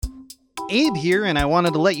Abe here, and I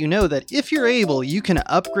wanted to let you know that if you're able, you can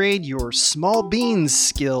upgrade your small beans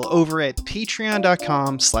skill over at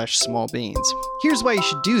patreon.com/smallbeans. Here's why you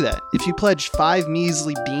should do that. If you pledge 5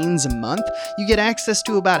 measly beans a month, you get access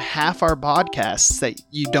to about half our podcasts that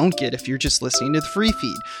you don't get if you're just listening to the free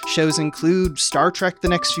feed. Shows include Star Trek: The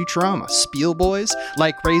Next Futurama, Spiel Boys,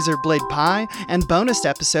 like Razorblade Pie, and bonus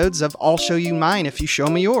episodes of I'll Show You Mine If You Show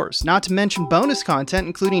Me Yours. Not to mention bonus content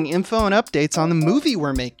including info and updates on the movie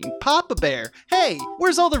we're making, Papa Bear. Hey,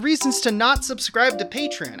 where's all the reasons to not subscribe to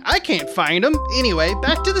Patreon? I can't find them. Anyway,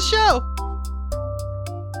 back to the show.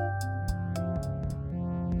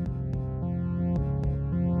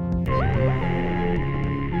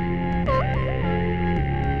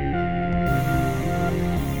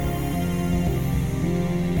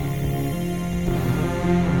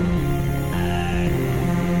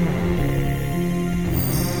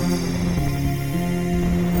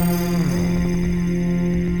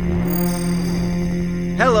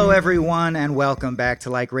 Hello, everyone, and welcome back to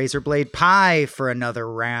Like Razorblade Pie for another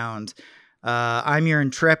round. I'm your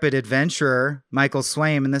intrepid adventurer, Michael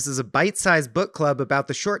Swaim, and this is a bite-sized book club about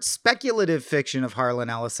the short speculative fiction of Harlan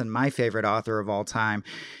Ellison, my favorite author of all time.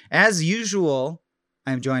 As usual,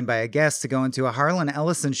 I'm joined by a guest to go into a Harlan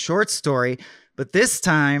Ellison short story, but this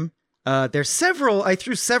time, I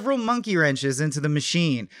threw several monkey wrenches into the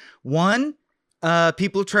machine. One,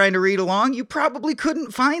 people trying to read along, you probably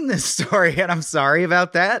couldn't find this story, and I'm sorry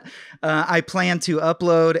about that. I plan to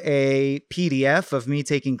upload a PDF of me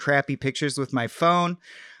taking crappy pictures with my phone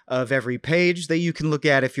of every page that you can look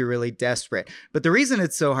at if you're really desperate. But the reason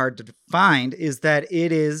it's so hard to find is that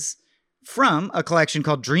it is from a collection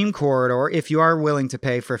called Dream Corridor. If you are willing to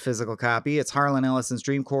pay for a physical copy, it's Harlan Ellison's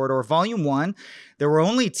Dream Corridor, Volume 1. There were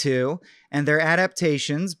only 2, and they're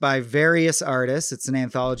adaptations by various artists. It's an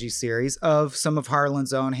anthology series of some of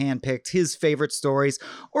Harlan's own handpicked, his favorite stories,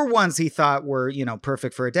 or ones he thought were,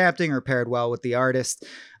 perfect for adapting or paired well with the artist.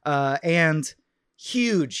 And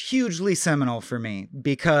hugely seminal for me,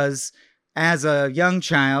 because as a young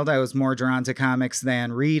child, I was more drawn to comics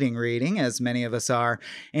than reading, as many of us are.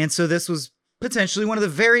 And so this was potentially one of the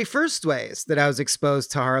very first ways that I was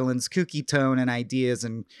exposed to Harlan's kooky tone and ideas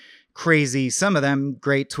and crazy, some of them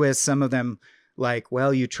great twists, some of them like,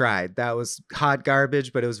 well, you tried. That was hot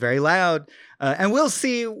garbage, but it was very loud. And we'll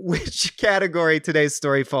see which category today's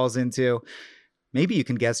story falls into. Maybe you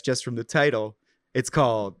can guess just from the title. It's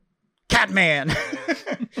called Catman.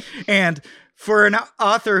 And for an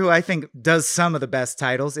author who I think does some of the best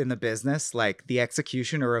titles in the business, like The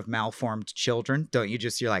Executioner of Malformed Children,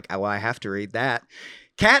 you're like, oh, well, I have to read that.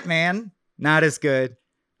 Catman, not as good.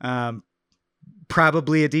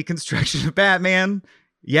 Probably a deconstruction of Batman.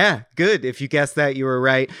 Yeah, good. If you guessed that, you were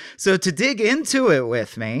right. So to dig into it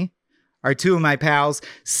with me are 2 of my pals,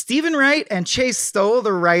 Stephen Wright and Chase Stowell,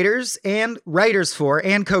 the writers for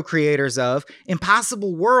and co-creators of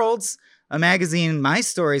Impossible Worlds, a magazine my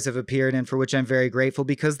stories have appeared in, for which I'm very grateful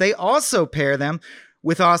because they also pair them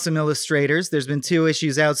with awesome illustrators. There's been 2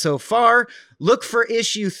 issues out so far. Look for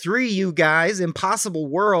issue 3, you guys. Impossible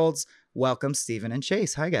Worlds. Welcome, Stephen and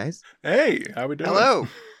Chase. Hi, guys. Hey, how we doing? Hello.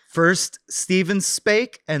 First, Stephen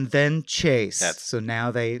spake, and then Chase. So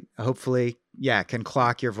now they hopefully, can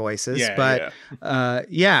clock your voices.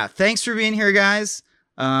 Thanks for being here, guys.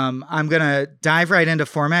 I'm going to dive right into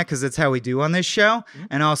format because it's how we do on this show.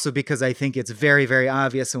 And also because I think it's very, very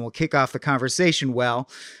obvious and will kick off the conversation well.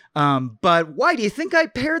 But why do you think I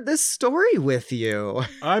paired this story with you?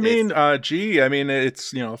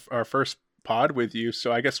 It's, our first pod with you.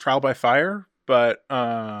 So I guess trial by fire. But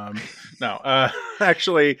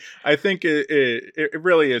actually, I think it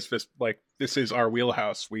really is just like, this is our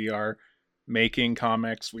wheelhouse. We are making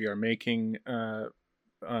comics. We are making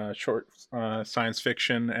short science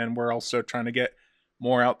fiction, and we're also trying to get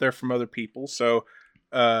more out there from other people. So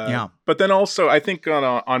but then also I think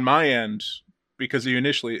on my end, because you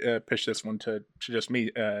initially pitched this one to just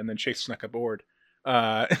me, and then Chase snuck aboard,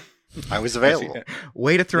 I was available.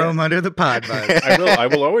 Way to throw him under the pod, bud. I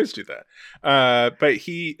will always do that. But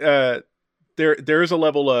he there is a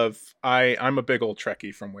level of I'm a big old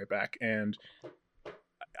Trekkie from way back, and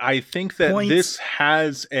I think that this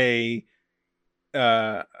has a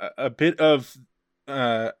bit of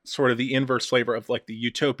sort of the inverse flavor of like the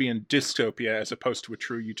utopian dystopia as opposed to a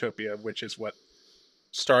true utopia, which is what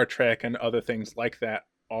Star Trek and other things like that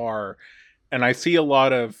are. And I see a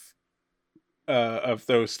lot of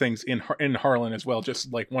those things in Harlan as well,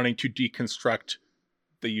 just like wanting to deconstruct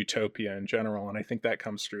the utopia in general. And I think that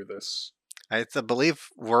comes through this. I believe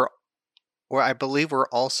we're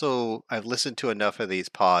also, I've listened to enough of these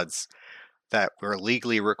pods that we're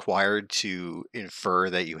legally required to infer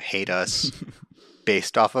that you hate us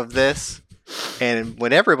based off of this. And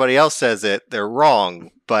when everybody else says it, they're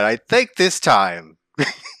wrong. But I think this time...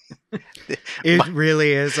 It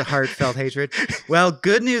really is a heartfelt hatred. Well,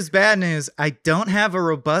 good news, bad news. I don't have a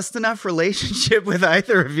robust enough relationship with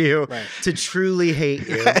either of you to truly hate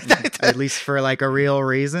you, at least for like a real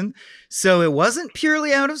reason. So it wasn't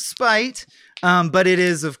purely out of spite, but it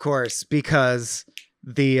is, of course, because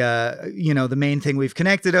the main thing we've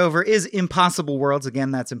connected over is Impossible Worlds.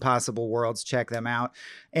 Again, that's Impossible Worlds. Check them out.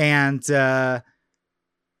 And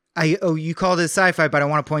you called it sci-fi, but I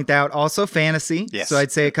want to point out also fantasy. Yes. So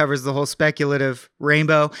I'd say it covers the whole speculative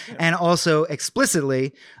rainbow. Yeah. And also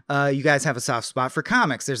explicitly, you guys have a soft spot for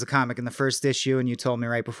comics. There's a comic in the first issue, and you told me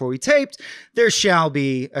right before we taped, there shall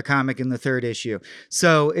be a comic in the third issue.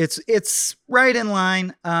 So it's right in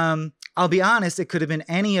line. I'll be honest, it could have been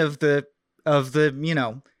any of the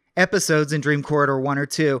episodes in Dream Corridor 1 or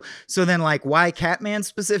 2. So then, like, why Catman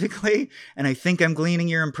specifically? And I think I'm gleaning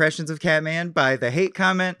your impressions of Catman by the hate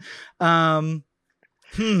comment.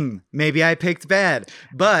 Maybe I picked bad,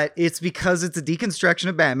 but it's because it's a deconstruction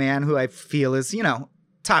of Batman, who I feel is,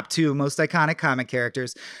 top 2 most iconic comic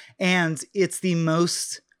characters. And it's the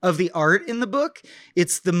most of the art in the book.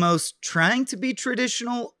 It's the most trying to be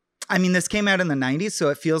traditional. I mean, this came out in the 90s, so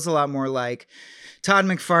it feels a lot more like Todd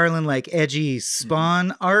McFarlane, like edgy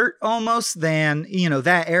Spawn art almost than,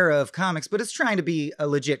 that era of comics, but it's trying to be a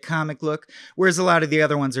legit comic look. Whereas a lot of the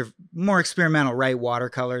other ones are more experimental, right?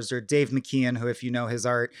 Watercolors, or Dave McKeon, who, if you know his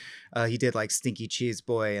art, he did like Stinky Cheese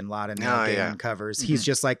Boy and a lot of Neil Gaiman covers. Mm-hmm. He's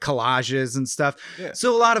just like collages and stuff. Yeah.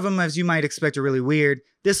 So a lot of them, as you might expect, are really weird.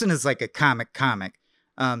 This one is like a comic.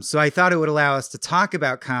 So I thought it would allow us to talk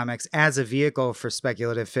about comics as a vehicle for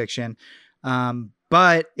speculative fiction.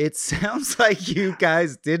 But it sounds like you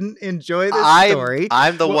guys didn't enjoy this story.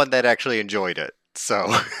 I'm the one that actually enjoyed it. So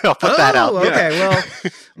I'll put that out there. Okay, well,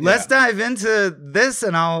 let's dive into this,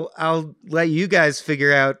 and I'll let you guys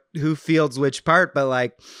figure out who fields which part. But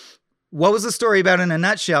like, what was the story about in a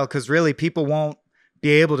nutshell? Because really, people won't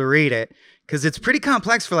be able to read it because it's pretty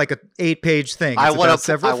complex for like a 8-page thing. I want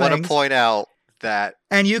to point out that,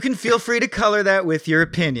 and you can feel free to color that with your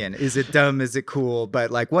opinion. Is it dumb? Is it cool? But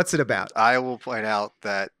like, what's it about? I will point out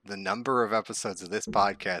that the number of episodes of this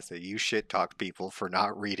podcast that you shit talk people for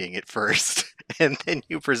not reading it first, and then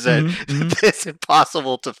you present this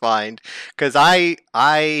impossible to find, because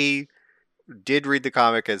I did read the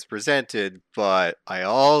comic as presented, but I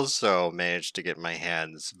also managed to get my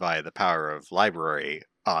hands via the power of library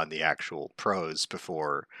on the actual prose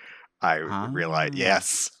before I realized,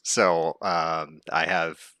 yes. So I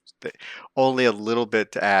have only a little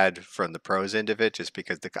bit to add from the prose end of it, just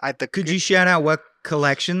because Could you shout out what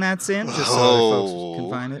collection that's in, just so folks can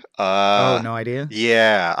find it? No idea.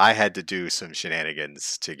 Yeah, I had to do some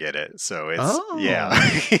shenanigans to get it, so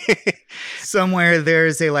it's somewhere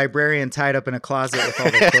there's a librarian tied up in a closet with all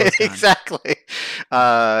their clothes on. Exactly.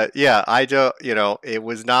 I don't. It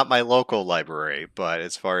was not my local library, but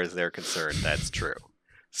as far as they're concerned, that's true.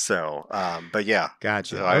 So, but yeah,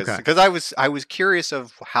 gotcha. So because I was curious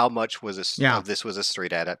of how much of this was a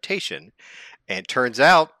straight adaptation, and it turns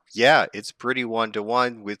out, it's pretty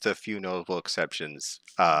 1-to-1 with a few notable exceptions.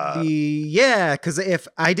 Because if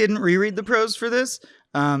I didn't reread the prose for this,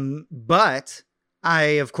 but I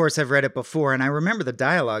of course have read it before, and I remember the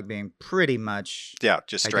dialogue being pretty much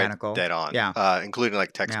just straight identical. Dead on, including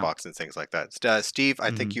like text box and things like that. Steve,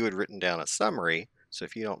 I think you had written down a summary. So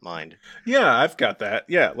if you don't mind. Yeah, I've got that.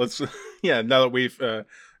 Yeah, let's. Now that we've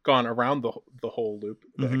gone around the whole loop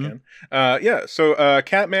again. So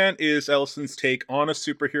Catman is Ellison's take on a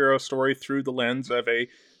superhero story through the lens of a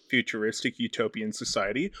futuristic utopian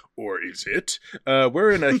society, or is it?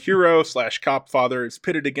 Wherein a hero / cop father is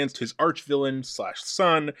pitted against his arch villain /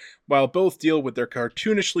 son, while both deal with their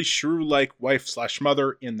cartoonishly shrew-like wife /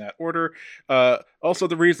 mother in that order. Also,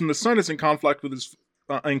 the reason the son is in conflict with his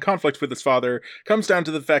father comes down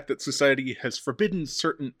to the fact that society has forbidden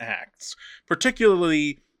certain acts,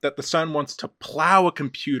 particularly that the son wants to plow a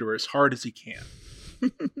computer as hard as he can.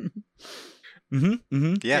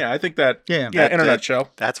 I think that in a nutshell,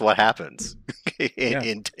 that's what happens.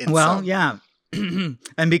 in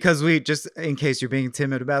And because we just, in case you're being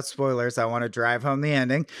timid about spoilers, I want to drive home the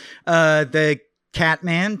ending. The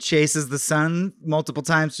Catman chases the son multiple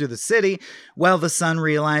times through the city while the son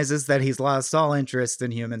realizes that he's lost all interest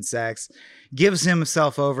in human sex, gives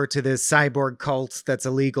himself over to this cyborg cult that's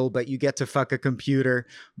illegal, but you get to fuck a computer,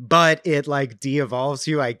 but it like de-evolves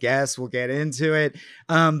you, I guess. We'll get into it.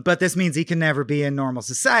 But this means he can never be in normal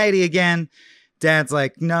society again. Dad's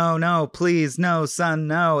like, no, please, no, son,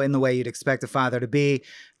 no, in the way you'd expect a father to be.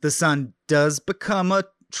 The son does become a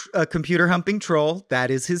a computer humping troll.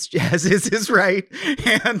 That is his, as is his right.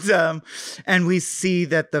 And we see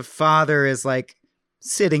that the father is like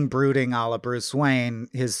sitting brooding a la Bruce Wayne,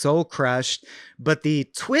 his soul crushed. But the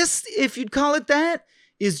twist, if you'd call it that,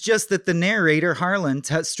 is just that the narrator, Harlan,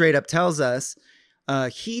 straight up tells us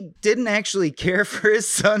he didn't actually care for his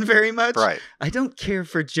son very much. Right. I don't care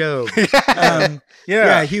for Job.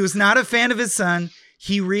 Yeah. He was not a fan of his son.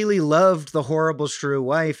 He really loved the horrible shrew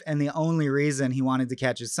wife, and the only reason he wanted to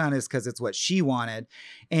catch his son is because it's what she wanted.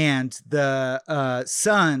 And the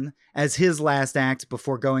son, as his last act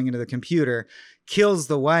before going into the computer, kills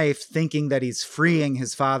the wife, thinking that he's freeing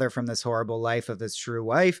his father from this horrible life of this shrew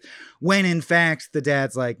wife, when in fact the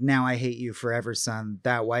dad's like, now I hate you forever, son.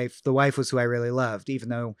 The wife was who I really loved, even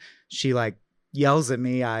though she like yells at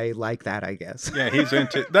me. I like that, I guess. Yeah, he's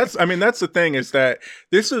into that's the thing, is that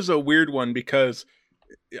this is a weird one, because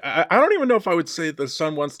I don't even know if I would say the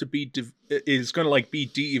son wants to be is going to like be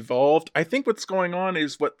de-evolved. I think what's going on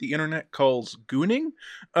is what the internet calls gooning.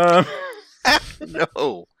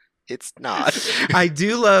 No, it's not. I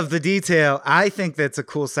do love the detail. I think that's a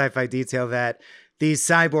cool sci-fi detail that these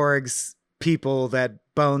cyborgs, people that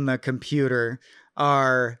bone the computer,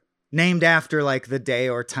 are named after like the day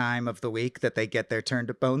or time of the week that they get their turn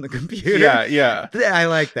to bone the computer. Yeah. I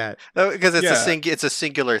like that. No, because it's Yeah. it's a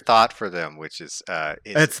singular thought for them, which is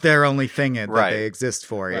That's their only thing that Right. they exist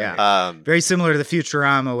for. Right. Yeah. Very similar to the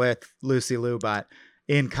Futurama with Lucy Lubot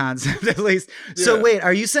in concept, at least. So Yeah. wait,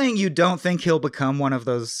 are you saying you don't think he'll become one of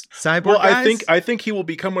those cyborg Well, guys? I think he will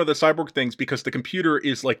become one of the cyborg things, because the computer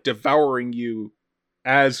is like devouring you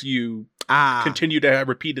as you continue to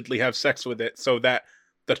repeatedly have sex with it, so that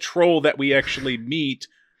the troll that we actually meet,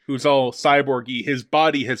 who's all cyborgy, his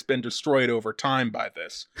body has been destroyed over time by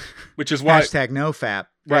this, which is why Hashtag nofap.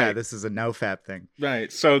 Yeah, Right. this is a nofap thing.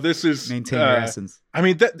 right. So this is Maintain your essence. I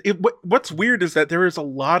mean, what's weird is that there is a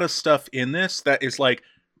lot of stuff in this that is like,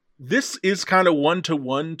 this is kind of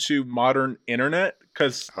one-to-one to modern internet,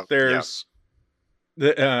 because there's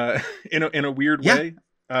the in a weird Yeah. way.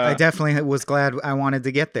 I definitely was glad I wanted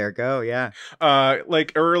to get there. Go, yeah.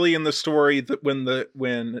 Like early in the story, that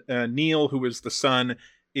when Neil, who is the son,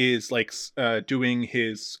 is like doing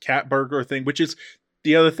his cat burglar thing, which is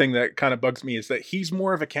the other thing that kind of bugs me, is that he's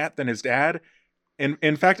more of a cat than his dad. And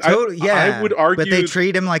in fact, I would argue, but they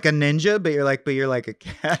treat him like a ninja. But you're like a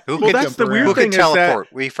cat. that's the weird Who thing can is that teleport?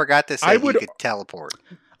 We forgot to say he could teleport.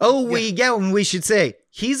 Oh, we should say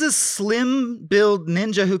he's a slim build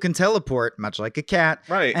ninja who can teleport, much like a cat.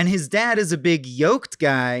 Right. And his dad is a big yoked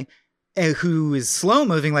guy who is slow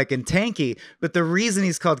moving like in Tanky. But the reason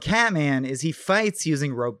he's called Catman is he fights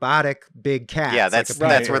using robotic big cats. Yeah, like that's a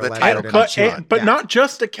panther where the or title leopard comes and a from. cheetah. But Yeah. not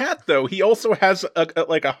just a cat, though. He also has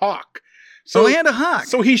a hawk. So and a hawk.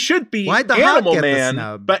 So he should be Why'd the hawk Animal get the Man,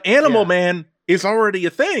 snub? but Animal Yeah. Man is already a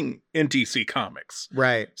thing in DC Comics.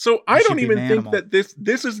 Right. So I He don't should be even think Manimal. that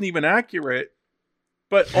this isn't even accurate.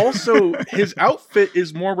 But also, his outfit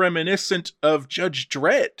is more reminiscent of Judge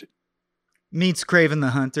Dredd. Meets Craven the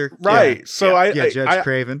Hunter. Right. Yeah. So Judge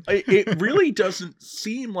Craven. it really doesn't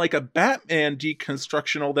seem like a Batman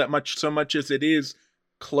deconstruction all that much, so much as it is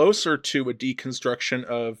closer to a deconstruction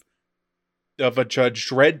of a Judge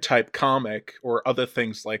Dredd type comic or other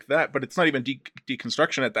things like that. But it's not even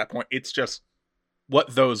deconstruction at that point. It's just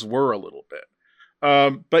what those were a little bit.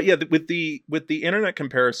 But yeah, with the internet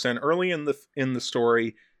comparison, early in the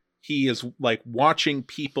story, he is like watching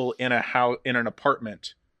people in an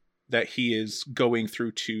apartment that he is going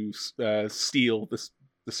through to steal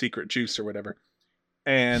the secret juice or whatever,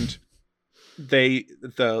 and the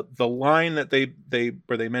line that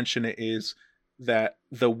they mention it is that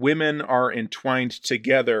the women are entwined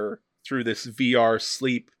together through this VR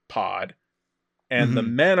sleep pod, and the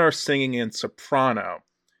men are singing in soprano.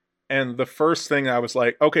 And the first thing I was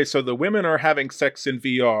like, okay, so the women are having sex in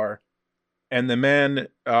VR, and the men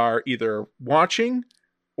are either watching,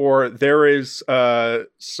 or there is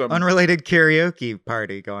some Unrelated karaoke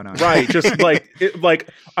party going on. right, just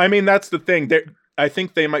I mean, that's the thing. I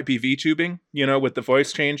think they might be VTubing, with the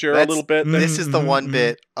voice changer a little bit. This is the one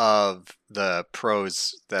bit of the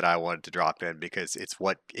prose that I wanted to drop in, because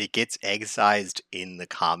it gets excised in the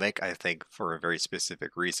comic, I think, for a very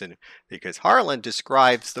specific reason, because Harlan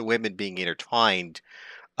describes the women being intertwined.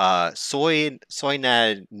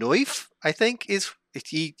 Soina Neuf, I think, is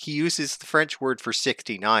he uses the French word for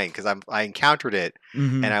 69, because I encountered it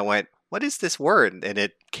and I went, what is this word? And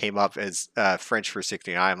it came up as French for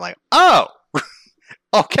 69. I'm like, oh,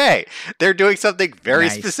 okay, they're doing something very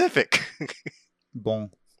specific.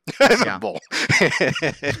 Bon. Bon.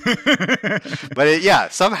 But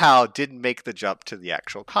it somehow didn't make the jump to the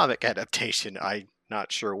actual comic adaptation. I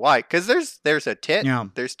Not sure why. Because there's a tit. Yeah.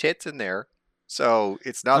 There's tits in there. So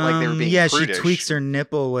it's not like they were being Yeah, prudish. she tweaks her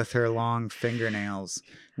nipple with her long fingernails.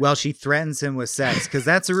 Well, she threatens him with sex because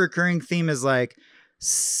that's a recurring theme is like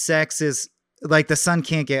sex is like the son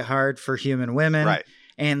can't get hard for human women. Right.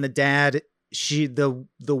 And the dad, the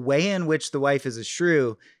way in which the wife is a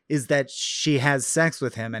shrew is that she has sex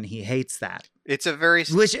with him and he hates that. It's a very...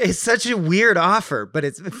 Which is such a weird offer, but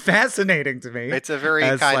it's fascinating to me. It's a very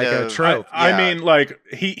as kind like of... a trope. I mean, like,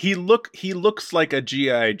 he looks like a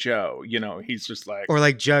G.I. Joe. You know, he's just like... Or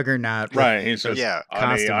like Juggernaut. Right, he's just, honey,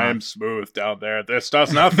 costume I on. am smooth down there. This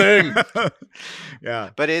does nothing.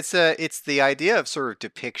 Yeah. But it's the idea of sort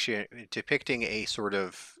of depicting a sort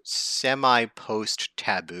of semi-post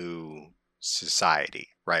taboo society,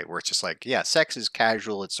 right? Where it's just like, yeah, sex is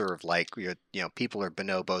casual. It's sort of like, you know, people are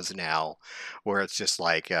bonobos now, where it's just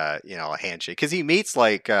like, you know, a handshake. Because he meets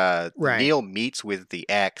like, Right. Neil meets with the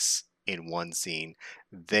ex in one scene.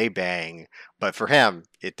 They bang, but for him,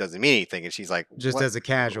 it doesn't mean anything. And she's like, Just what? as a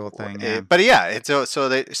casual thing. Yeah. But yeah,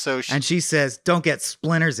 and And she says, "Don't get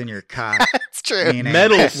splinters in your cock." it's true. Meaning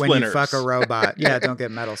Metal when splinters. you fuck a robot. Yeah, don't get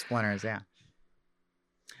metal splinters. Yeah.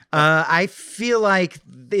 I feel like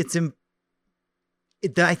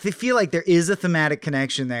I feel like there is a thematic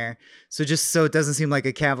connection there. So just so it doesn't seem like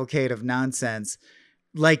a cavalcade of nonsense,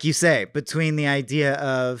 like you say, between the idea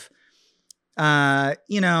of,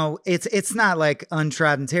 you know, it's not like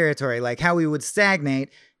untrodden territory, like how we would stagnate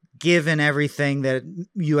given everything that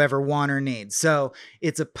you ever want or need. So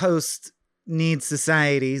it's a post-need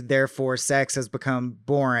society, therefore sex has become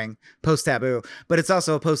boring, post-taboo. But it's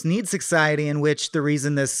also a post-need society in which the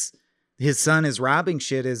reason his son is robbing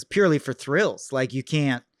shit is purely for thrills. Like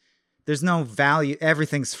there's no value.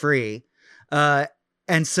 Everything's free.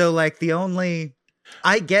 And so like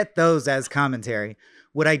I get those as commentary.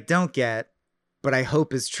 What I don't get, but I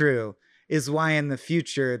hope is true, is why in the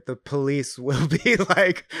future the police will be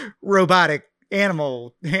like robotic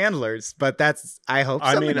animal handlers. But I hope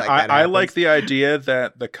something like that I happens. like the idea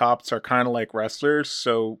that the cops are kind of like wrestlers.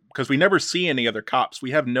 So, because we never see any other cops,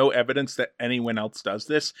 we have no evidence that anyone else does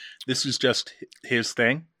this. This is just his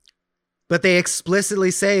thing. But they explicitly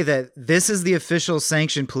say that this is the official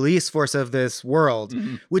sanctioned police force of this world,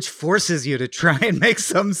 which forces you to try and make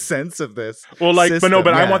some sense of this. Well, like, system.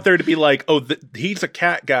 but I Yeah. want there to be like, he's a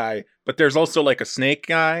cat guy, but there's also like a snake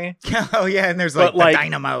guy. Oh yeah, and there's like But, like, the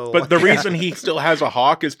dynamo. But the Yeah. reason he still has a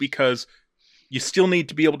hawk is because you still need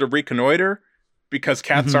to be able to reconnoiter, because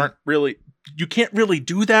cats aren't really... You can't really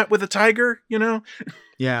do that with a tiger, you know?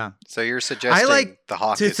 Yeah. So you're suggesting the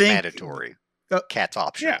hawk to is think- mandatory. Cat's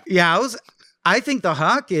option. Yeah. I think the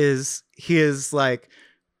hawk is his like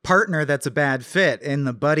partner that's a bad fit in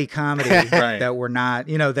the buddy comedy Right. that we're not,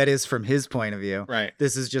 you know, that is from his point of view. Right.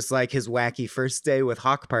 This is just like his wacky first day with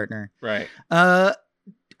hawk partner. Right. I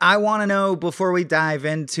want to know, before we dive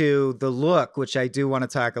into the look, which I do want to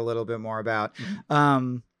talk a little bit more about.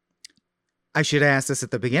 I should ask this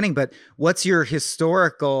at the beginning, but what's your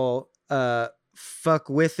historical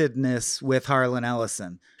fuckwithedness with Harlan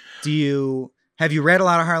Ellison? Have you read a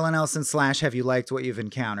lot of Harlan Ellison / have you liked what you've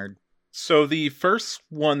encountered? So the first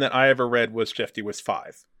one that I ever read was 50 was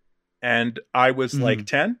 5. And I was like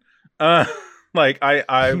 10. Like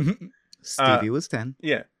I Stevie was 10.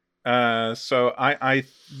 Yeah. So I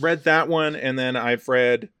read that one, and then I've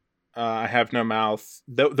read I Have No Mouth.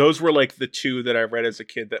 Those were like the two that I read as a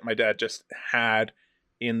kid that my dad just had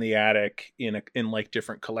in the attic in like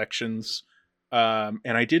different collections. And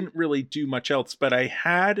I didn't really do much else, but I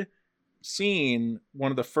had seen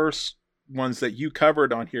one of the first ones that you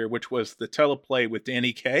covered on here, which was the teleplay with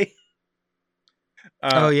Danny Kaye.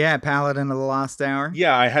 Oh yeah, Paladin of the Lost Hour.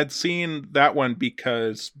 Yeah, I had seen that one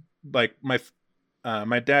because like my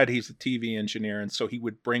dad, he's a TV engineer, and so he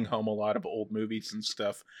would bring home a lot of old movies and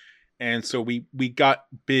stuff. And so we got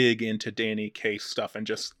big into Danny Kaye stuff and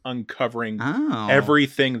just uncovering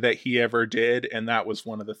everything that he ever did. And that was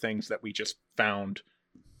one of the things that we just found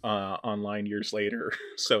online years later.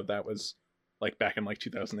 So that was like back in like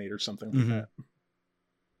 2008 or something like that.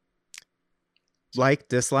 Like,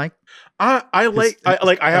 dislike? I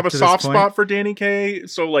have a soft point? spot for Danny Kaye.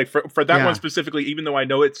 So like for that Yeah. one specifically, even though I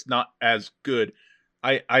know it's not as good,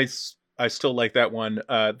 I still like that one.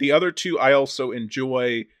 The other two I also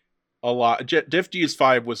enjoy a lot. Difty's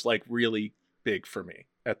 5 was like really big for me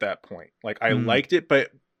at that point. Like I liked it, but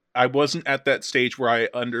I wasn't at that stage where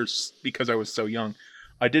because I was so young,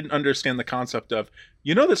 I didn't understand the concept of,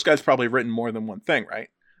 this guy's probably written more than one thing, right?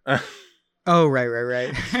 Oh, right.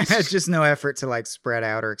 It's just no effort to like spread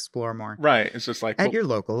out or explore more. Right. It's just like At your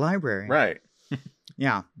local library. Right.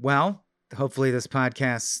 Yeah. Well, hopefully this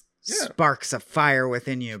podcast sparks a fire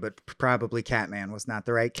within you, but probably Catman was not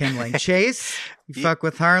the right kindling. Chase, you fuck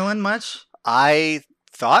with Harlan much? I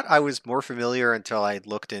thought I was more familiar until I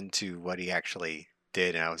looked into what he actually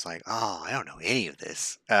did, and I was like, oh, I don't know any of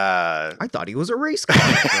this. I thought he was a race car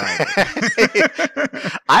driver.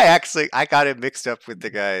 I got it mixed up with the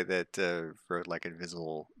guy that wrote like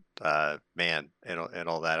Invisible Man and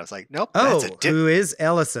all that. I was like, nope. Oh, who is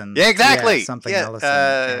Ellison? Yeah, exactly. Yeah, something yeah,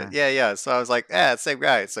 Ellison. Yeah. So I was like, same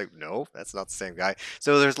guy. It's like, no, that's not the same guy.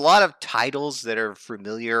 So there's a lot of titles that are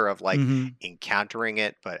familiar of like encountering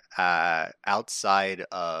it, but outside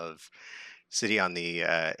of City on the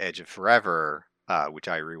Edge of Forever, which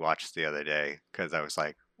I rewatched the other day because I was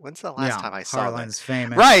like, when's the last time I saw Harlan's that?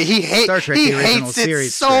 famous. Right, he Trek, hates it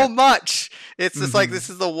so much. It's just like, this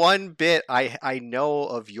is the one bit I know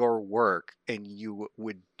of your work, and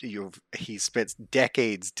he spent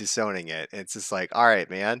decades disowning it. And it's just like, all right,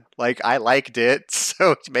 man, like I liked it,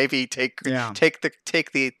 so maybe take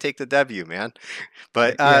the W, man.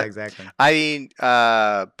 But yeah, exactly. I mean,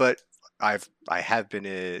 but I have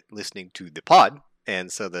been listening to the pod.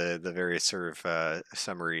 And so the various sort of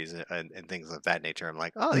summaries and things of that nature, I'm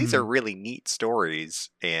like, oh, these are really neat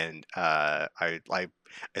stories. And I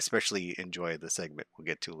especially enjoy the segment we'll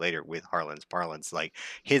get to later with Harlan's Parlance. Like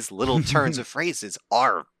his little turns of phrases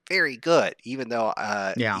are very good, even though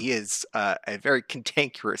he is a very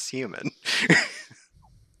cantankerous human.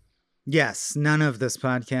 Yes, none of this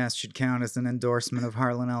podcast should count as an endorsement of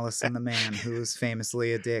Harlan Ellison, the man who is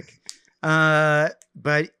famously a dick.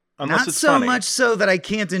 But unless not it's so funny. much so that I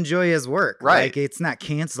can't enjoy his work. Right. Like, it's not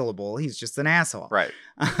cancelable. He's just an asshole. Right.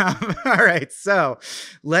 All right. So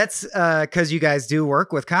let's, because you guys do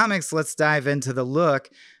work with comics, let's dive into the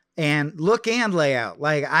look and layout.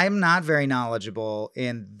 Like, I'm not very knowledgeable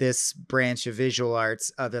in this branch of visual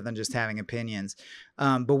arts other than just having opinions.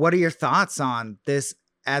 But what are your thoughts on this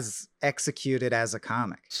as executed as a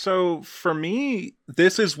comic? So for me,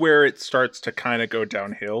 this is where it starts to kind of go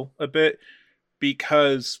downhill a bit.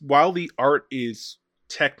 Because while the art is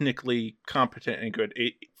technically competent and good,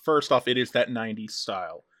 first off, it is that 90s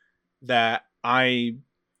style that I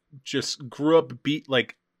just grew up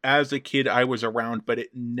like as a kid I was around, but it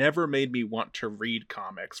never made me want to read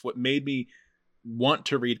comics. What made me want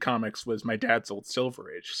to read comics was my dad's old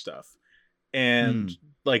Silver Age stuff. And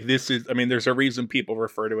like this is, I mean, there's a reason people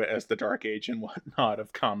refer to it as the Dark Age and whatnot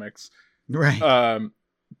of comics. Right.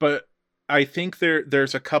 But I think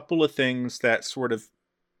there's a couple of things that sort of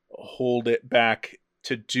hold it back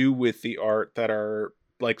to do with the art that are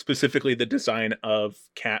like specifically the design of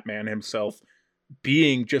Catman himself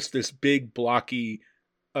being just this big, blocky,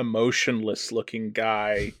 emotionless looking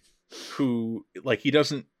guy who like he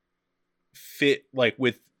doesn't fit like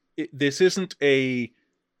with this isn't a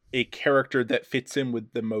character that fits in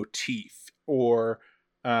with the motif or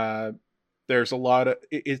there's a lot of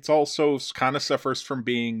it's also kind of suffers from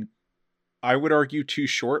being, I would argue, too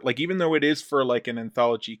short. Like, even though it is for like an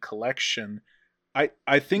anthology collection,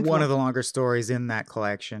 I think one of the longer stories in that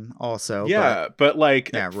collection also. Yeah. But like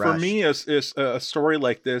for Rush. me, is a story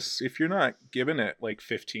like this, if you're not giving it like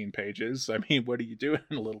 15 pages, I mean, what are you doing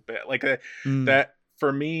a little bit like that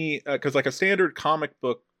for me? Cause like a standard comic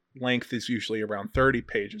book length is usually around 30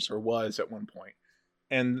 pages or was at one point.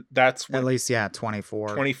 And that's at least,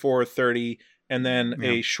 24, 30. And then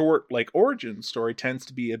a short like origin story tends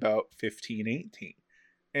to be about 15, 18.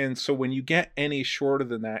 And so when you get any shorter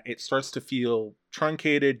than that, it starts to feel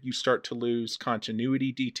truncated. You start to lose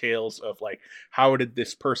continuity details of like, how did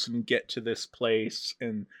this person get to this place?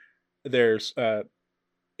 And there's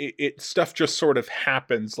stuff just sort of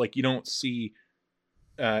happens. Like you don't see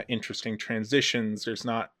interesting transitions. There's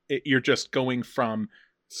not, you're just going from,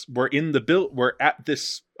 we're at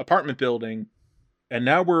this apartment building, and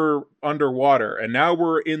now we're underwater, and now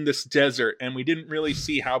we're in this desert, and we didn't really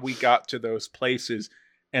see how we got to those places.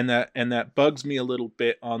 And that bugs me a little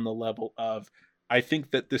bit on the level of, I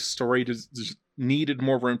think that this story just needed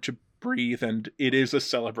more room to breathe, and it is a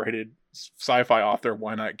celebrated sci-fi author.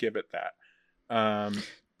 Why not give it that?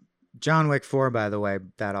 John Wick 4, by the way,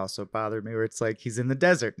 that also bothered me, where it's like he's in the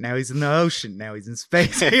desert, now he's in the ocean, now he's in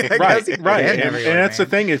space. Like, right. And that's the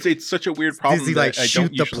thing, is it's such a weird problem. Does he like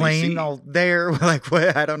shoot the plane all there? Like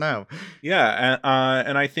what? I don't know. Yeah,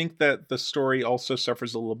 and I think that the story also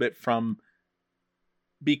suffers a little bit from,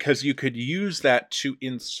 because you could use that to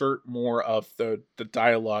insert more of the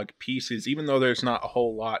dialogue pieces, even though there's not a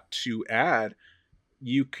whole lot to add.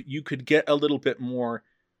 You could get a little bit more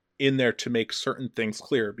in there to make certain things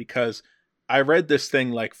clear, because I read this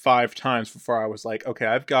thing like 5 times before I was like, okay,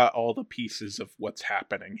 I've got all the pieces of what's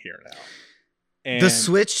happening here now. And the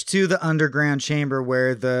switch to the underground chamber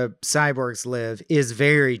where the cyborgs live is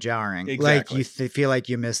very jarring. Exactly. Like you feel like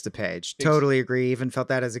you missed a page. Totally agree. Even felt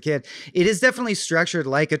that as a kid. It is definitely structured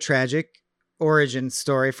like a tragic origin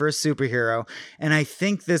story for a superhero. And I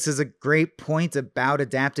think this is a great point about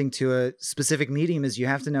adapting to a specific medium is you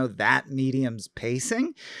have to know that medium's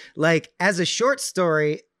pacing. Like as a short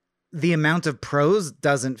story, the amount of prose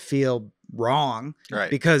doesn't feel wrong, Right.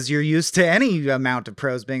 because you're used to any amount of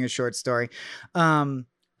prose being a short story. But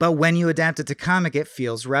when you adapt it to comic, it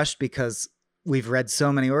feels rushed because we've read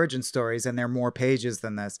so many origin stories and there are more pages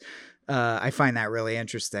than this. I find that really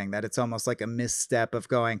interesting, that it's almost like a misstep of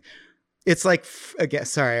going, it's like, again,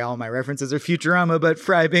 sorry, all my references are Futurama, but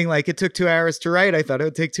Fry being like, it took 2 hours to write. I thought it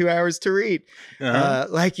would take 2 hours to read.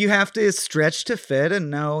 Like you have to stretch to fit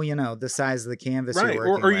and know, the size of the canvas right. you're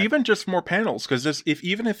working or with. even just more panels. Because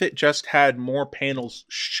even if it just had more panels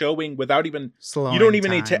showing without even, Slowing you don't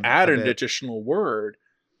even need time to add a an bit. additional word.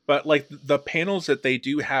 But like the panels that they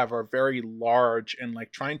do have are very large and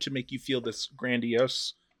like trying to make you feel this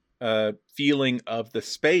grandiose feeling of the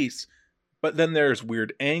space. But then there's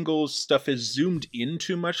weird angles. Stuff is zoomed in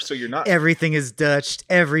too much, so you're not. Everything is Dutched.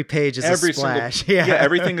 Every page is a splash. Yeah,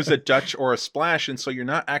 everything is a Dutch or a splash, and so you're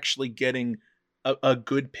not actually getting a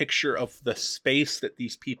good picture of the space that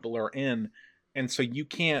these people are in, and so you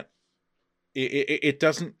can't. It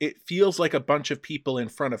doesn't. It feels like a bunch of people in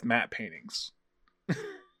front of matte paintings.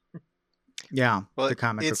 Yeah, Well, the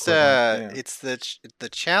comic it's equivalent. it's the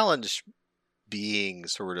challenge being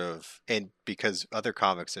sort of, and because other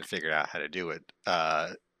comics have figured out how to do it,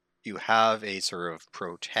 you have a sort of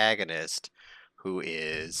protagonist who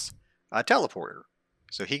is a teleporter,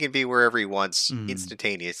 so he can be wherever he wants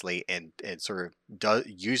instantaneously, and sort of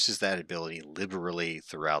uses that ability liberally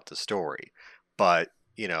throughout the story. But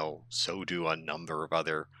so do a number of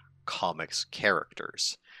other comics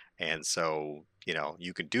characters, and so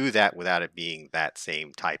you can do that without it being that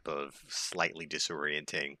same type of slightly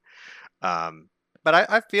disorienting. But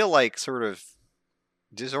I feel like sort of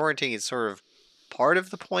disorienting is sort of part of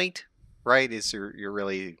the point, right? Is you're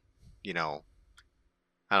really, I don't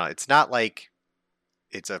know. It's not like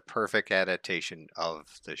it's a perfect adaptation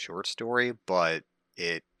of the short story, but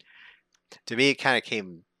to me, it kind of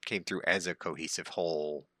came through as a cohesive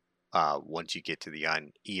whole. Once you get to the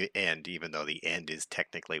end, even though the end is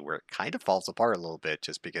technically where it kind of falls apart a little bit,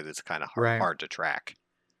 just because it's kind of hard to track.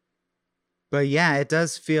 But yeah, it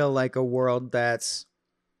does feel like a world that's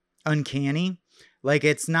uncanny. Like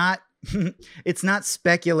it's not it's not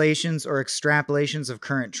speculations or extrapolations of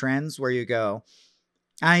current trends where you go,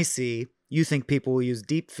 I see, you think people will use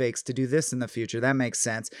deep fakes to do this in the future. That makes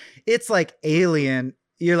sense. It's like Alien.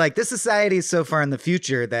 You're like, this society is so far in the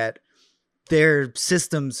future that their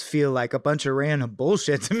systems feel like a bunch of random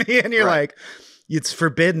bullshit to me. And you're like, it's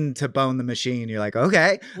forbidden to bone the machine. You're like,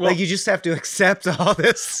 okay. Well, like you just have to accept all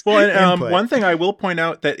this. Well, and one thing I will point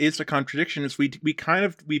out that is a contradiction is we've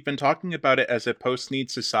been talking about it as a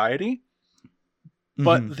post-need society,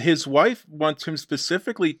 but his wife wants him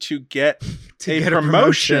specifically to get a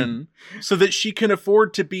promotion so that she can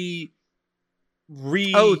afford to be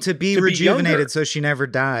rejuvenated younger. So she never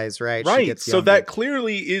dies, right? Right. She gets so younger. That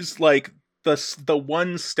clearly is like the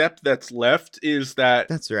one step that's left is that.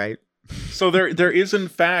 That's right. So there is in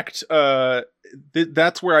fact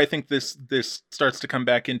that's where I think this starts to come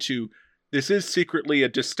back into, this is secretly a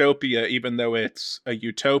dystopia even though it's a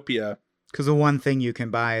utopia. Because the one thing you can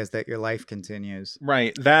buy is that your life continues.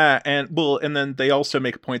 Right. That and then they also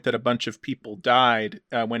make a point that a bunch of people died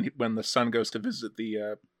when the son goes to visit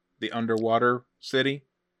the underwater city.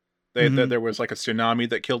 There was like a tsunami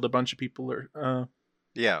that killed a bunch of people.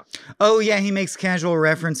 Yeah. Oh yeah, he makes casual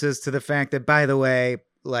references to the fact that, by the way,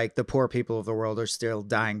 like the poor people of the world are still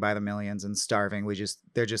dying by the millions and starving.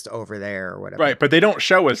 They're just over there or whatever. Right, but they don't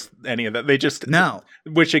show us any of that. They just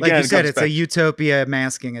which again, like you said, it's a utopia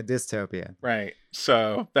masking a dystopia. Right.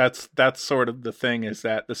 So that's sort of the thing, is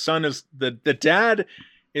that the son is the dad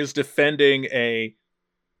is defending an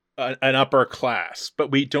upper class,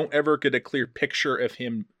 but we don't ever get a clear picture of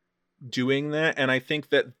him doing that. And I think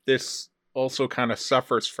that this also kind of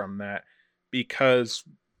suffers from that, because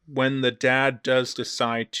when the dad does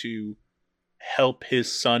decide to help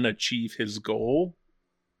his son achieve his goal,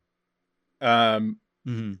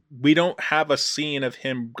 we don't have a scene of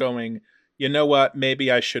him going, you know what,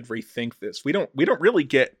 maybe I should rethink this. We don't really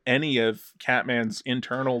get any of Catman's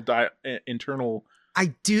internal.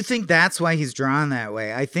 I do think that's why he's drawn that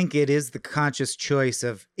way. I think it is the conscious choice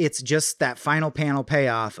of, it's just that final panel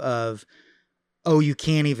payoff of, oh, you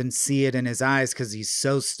can't even see it in his eyes because he's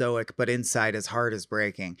so stoic, but inside his heart is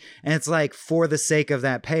breaking. And it's like, for the sake of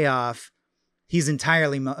that payoff, he's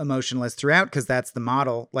entirely emotionless throughout because that's the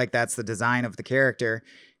model, like that's the design of the character.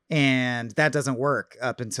 And that doesn't work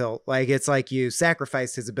up until like, it's like you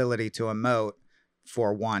sacrificed his ability to emote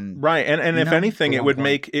for one. Right. And if anything, it would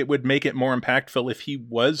point. make it more impactful if he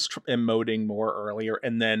was emoting more earlier,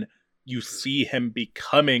 and then you see him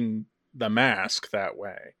becoming the mask that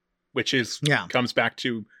way, which is comes back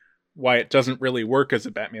to why it doesn't really work as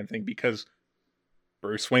a Batman thing, because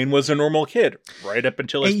Bruce Wayne was a normal kid right up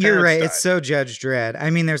until his You're parents right. died. It's so Judge Dredd. I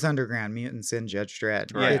mean, there's underground mutants in Judge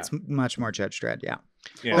Dredd. Right. It's much more Judge Dredd. Yeah.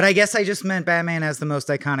 Yeah. But I guess I just meant Batman as the most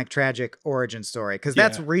iconic tragic origin story, because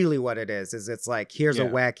that's really what it is it's like, here's a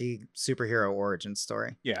wacky superhero origin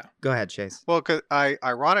story. Yeah. Go ahead, Chase. Well, because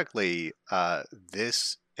ironically,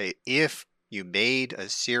 if you made a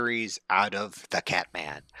series out of the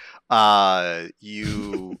Catman,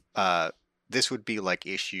 this would be like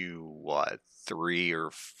issue 3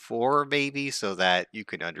 or 4 maybe, so that you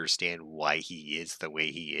can understand why he is the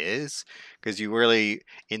way he is, because you really,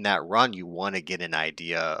 in that run, you want to get an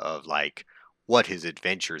idea of like what his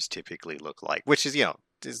adventures typically look like, which is,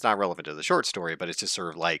 it's not relevant to the short story, but it's just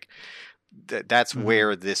sort of like that's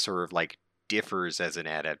where this sort of like differs as an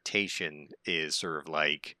adaptation, is sort of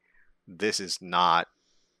like, this is not,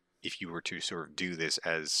 if you were to sort of do this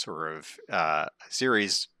as sort of a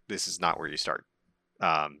series, this is not where you start.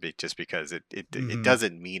 Just because it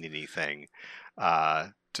doesn't mean anything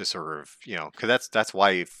to sort of, because that's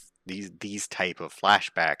why these type of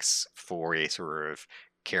flashbacks for a sort of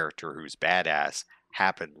character who's badass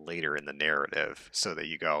happen later in the narrative, so that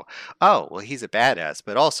you go, oh, well, he's a badass,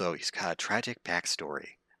 but also he's got a tragic backstory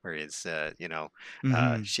where his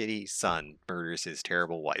shitty son murders his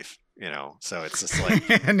terrible wife. So it's just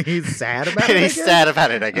like, and he's sad about it. He's sad about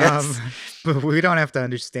it, I guess. But we don't have to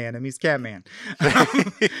understand him. He's Catman.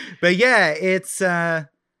 But yeah, it's I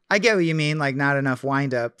get what you mean. Like, not enough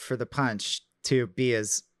wind up for the punch to be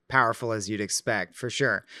as powerful as you'd expect, for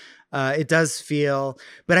sure. It does feel,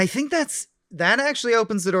 but I think that actually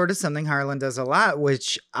opens the door to something Harlan does a lot,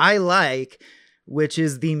 which I like, which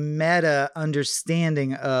is the meta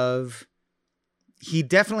understanding of, he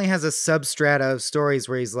definitely has a substrata of stories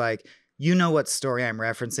where he's like, you know what story I'm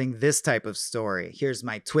referencing? This type of story. Here's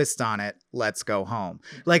my twist on it. Let's go home.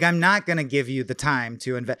 Like, I'm not going to give you the time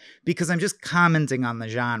to invest, because I'm just commenting on the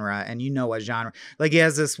genre, and you know what genre. Like, he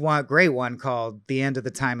has this one great one called The End of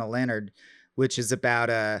the Time of Leonard, which is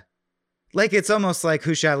about it's almost like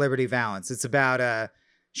Who Shot Liberty Valance. It's about a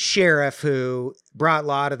sheriff who brought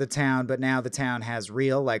law to the town, but now the town has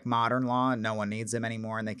real, like, modern law, and no one needs him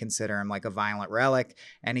anymore, and they consider him like a violent relic,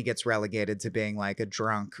 and he gets relegated to being like a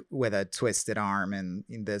drunk with a twisted arm in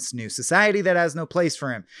this new society that has no place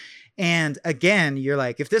for him. And again, you're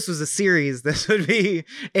like, if this was a series, this would be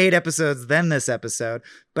 8 episodes, then this episode.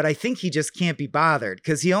 But I think he just can't be bothered,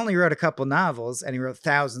 because he only wrote a couple novels and he wrote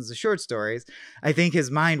thousands of short stories. I think his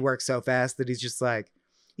mind works so fast that he's just like,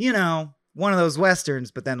 one of those Westerns,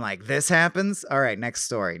 but then like this happens. All right, next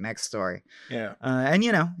story. Yeah. And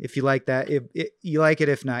if you like that, you like it.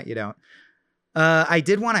 If not, you don't. I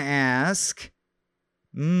did want to ask,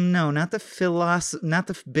 no, not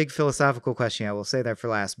the big philosophical question. I will say that for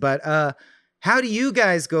last. But how do you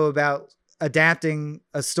guys go about adapting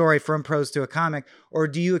a story from prose to a comic, or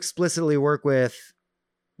do you explicitly work with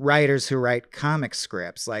writers who write comic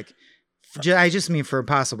scripts? Like, I just mean for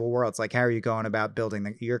Impossible Worlds. Like, how are you going about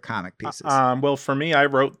building your comic pieces? Well, for me, I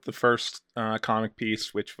wrote the first comic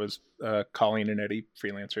piece, which was Colleen and Eddie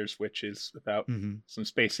Freelancers, which is about some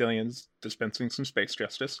space aliens dispensing some space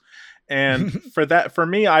justice. And for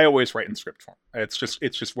me, I always write in script form. It's just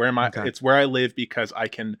where it's where I live, because I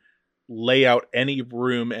can lay out any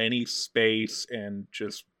room, any space, and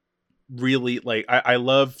just really, like, I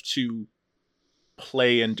love to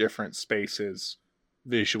play in different spaces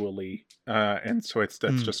visually, and so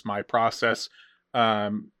that's just my process.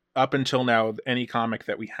 Up until now, any comic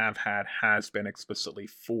that we have had has been explicitly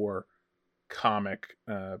for comic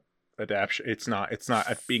adaptation. It's not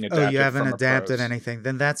being adapted. Oh, you haven't from adapted prose. Anything?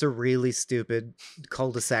 Then that's a really stupid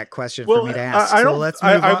cul-de-sac question for me to ask. I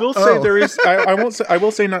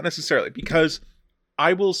will say not necessarily, because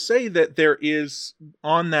I will say that there is,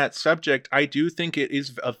 on that subject, I do think it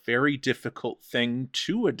is a very difficult thing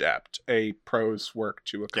to adapt a prose work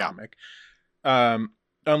to a comic.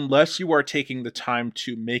 Unless you are taking the time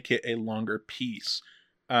to make it a longer piece.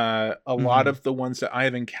 A lot of the ones that I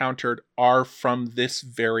have encountered are from this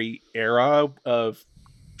very era of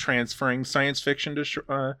transferring science fiction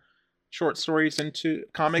short stories into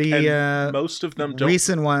comic, The and most of them don't.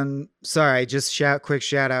 Recent one, sorry, just quick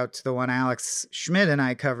shout out to the one Alex Schmidt and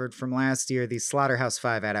I covered from last year, the Slaughterhouse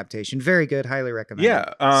 5 adaptation. Very good, highly recommend.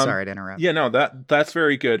 Yeah, sorry to interrupt. Yeah, no, that's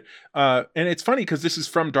very good. And it's funny because this is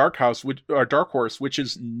from Dark Horse, which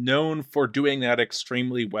is known for doing that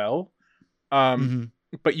extremely well.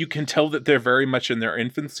 But you can tell that they're very much in their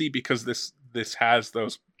infancy because this has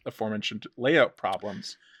those aforementioned layout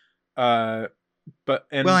problems. And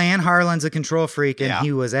Harlan's a control freak, and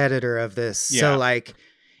he was editor of this. Yeah. So like,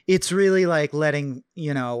 it's really like letting,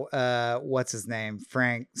 what's his name?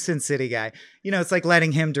 Frank, Sin City guy. It's like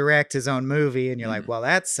letting him direct his own movie, and you're like, well,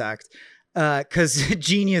 that sucked. Because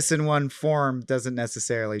genius in one form doesn't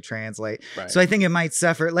necessarily translate. Right. So I think it might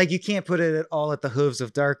suffer. Like, you can't put it all at the hooves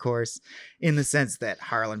of Dark Horse in the sense that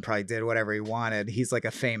Harlan probably did whatever he wanted. He's like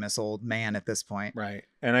a famous old man at this point. Right.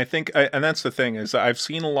 And I think, and that's the thing, is I've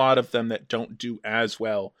seen a lot of them that don't do as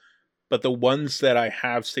well. But the ones that I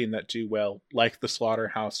have seen that do well, like the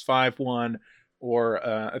Slaughterhouse 5 one, or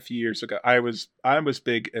a few years ago, I was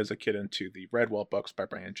big as a kid into the Redwall books by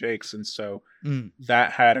Brian Jakes, and so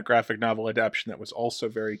that had a graphic novel adaptation that was also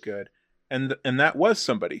very good, and that was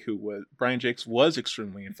somebody who Brian Jakes was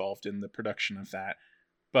extremely involved in the production of that,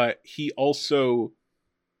 but he also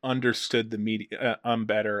understood the media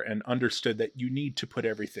better and understood that you need to put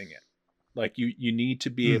everything in, like you need to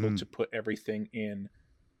be able to put everything in,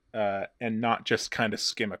 and not just kind of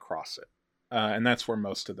skim across it. And that's where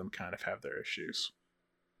most of them kind of have their issues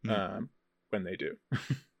when they do.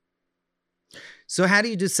 So how do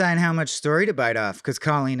you decide how much story to bite off? Because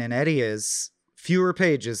Colleen and Eddie is fewer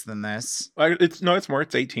pages than this. It's more.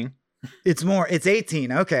 It's 18. It's more. It's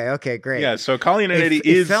 18. Okay, great. Yeah, so Colleen and Eddie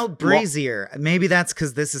it felt breezier. Maybe that's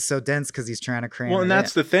because this is so dense because he's trying to cram. Well, and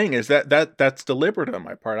that's the thing, is that's deliberate on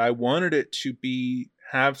my part. I wanted it to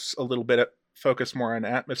have a little bit of focus more on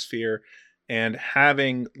atmosphere, and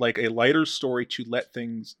having like a lighter story to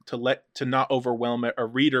not overwhelm a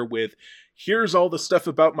reader with, here's all the stuff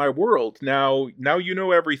about my world. Now you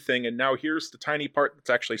know everything, and now here's the tiny part that's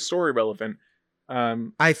actually story relevant.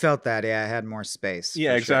 I felt that, I had more space.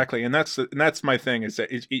 Yeah, exactly. Sure. And that's my thing, is that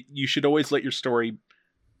you should always let your story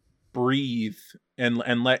breathe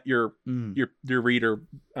and let your reader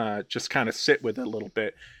just kind of sit with it a little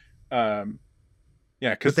bit.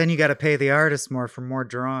 Yeah, but then you got to pay the artist more for more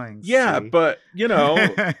drawings. Yeah, see? But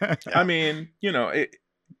I mean,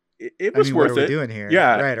 it was worth it. What are we doing here?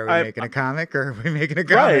 Yeah, right. Are we making a comic, or are we making a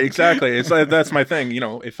comic? Right, exactly. It's like, that's my thing.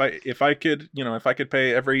 If I could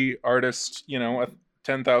pay every artist,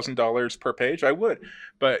 $10,000 per page, I would.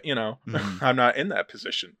 But I'm not in that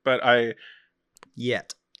position. But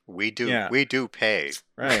yet. We do pay,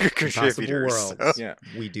 right? Contributors. So. Yeah,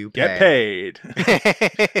 we do get paid.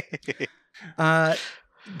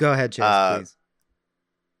 Go ahead, Chase, please.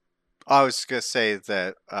 I was going to say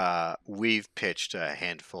that we've pitched a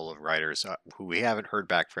handful of writers who we haven't heard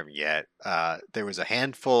back from yet. There was a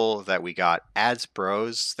handful that we got as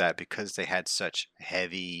bros that, because they had such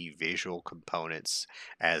heavy visual components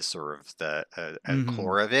as sort of the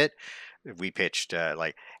core of it, we pitched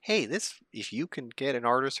like, hey, this, if you can get an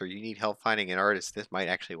artist or you need help finding an artist, this might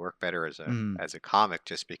actually work better as a comic,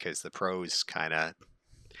 just because the prose kind of...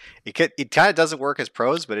 It kind of doesn't work as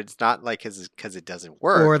prose, but it's not like because it doesn't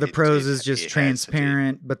work. Or the prose is just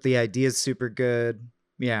transparent, but the idea is super good.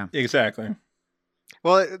 Yeah, exactly.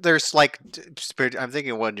 Well, there's like, I'm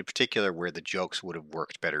thinking one in particular where the jokes would have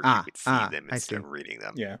worked better if you could see them instead of reading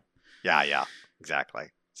them. Yeah, exactly.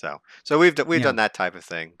 So we've done that type of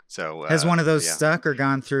thing. So has one of those stuck or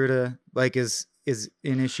gone through to, like, is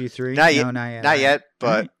in issue 3? Not yet.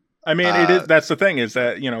 But I mean, it is. That's the thing, is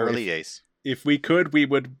that early days. If we could, we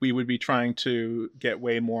would be trying to get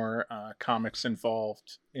way more comics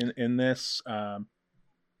involved in this,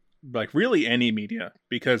 like really any media,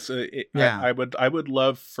 because I would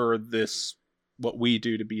love for this, what we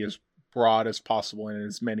do, to be as broad as possible and in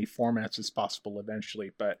as many formats as possible eventually.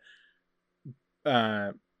 But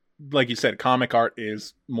like you said, comic art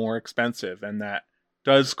is more expensive, and that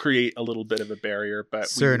does create a little bit of a barrier. But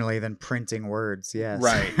certainly than printing words, yes.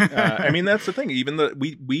 Right. I mean, that's the thing. Even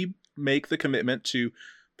we make the commitment to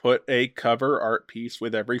put a cover art piece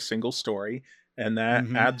with every single story, and that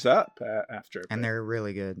adds up after. And they're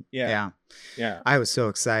really good. Yeah. I was so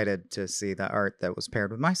excited to see the art that was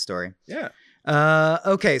paired with my story. Yeah.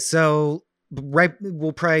 Okay, so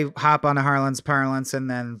we'll probably hop onto Harlan's Parlance and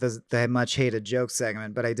then the much hated joke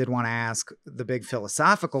segment, but I did want to ask the big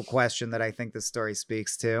philosophical question that I think this story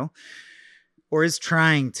speaks to, or is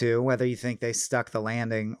trying to, whether you think they stuck the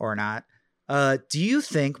landing or not. Do you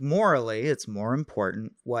think morally it's more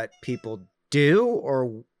important what people do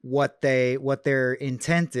or what their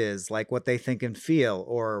intent is, like what they think and feel,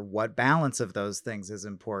 or what balance of those things is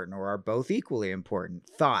important, or are both equally important.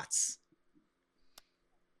 Thoughts?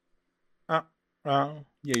 Yeah,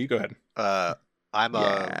 you go ahead. I'm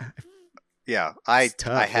Yeah. I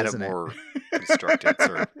Tough, I had a isn't it? more constructed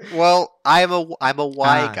sort of. Well, I'm a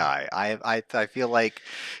why guy. I feel like,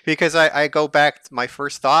 because I go back. My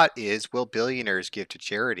first thought is, will billionaires give to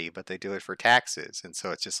charity, but they do it for taxes, and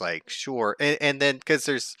so it's just like, sure. And then because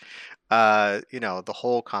there's the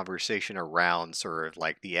whole conversation around sort of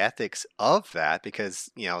like the ethics of that, because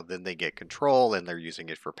then they get control and they're using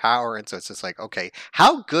it for power, and so it's just like, okay,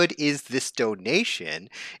 how good is this donation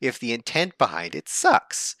if the intent behind it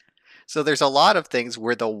sucks? So there's a lot of things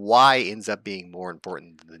where the why ends up being more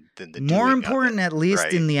important than the More doing important, of it, at least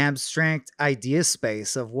right? in the abstract idea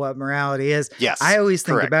space of what morality is. Yes, I always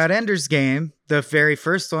think correct. about Ender's Game, the very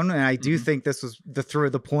first one, and I do Mhm. think this was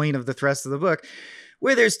the point of the thrust of the book,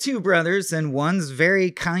 where there's two brothers and one's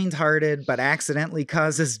very kind-hearted but accidentally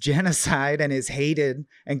causes genocide and is hated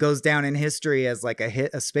and goes down in history as like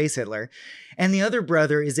a space Hitler, and the other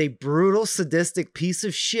brother is a brutal, sadistic piece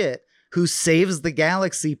of shit who saves the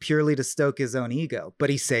galaxy purely to stoke his own ego, but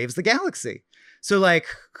he saves the galaxy. So, like,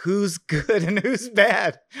 who's good and who's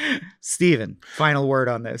bad? Steven, final word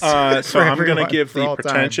on this. So I'm going to give for the all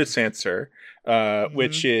time. pretentious answer,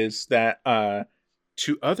 which is that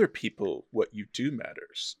to other people, what you do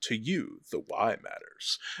matters. To you, the why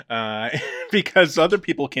matters. Because other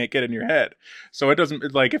people can't get in your head. So it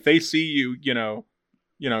doesn't, like, if they see you,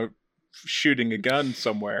 shooting a gun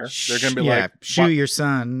somewhere, they're gonna be like, shoot your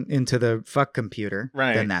son into the fuck computer,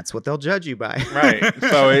 right? Then that's what they'll judge you by, right?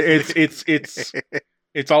 So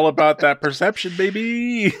it's all about that perception,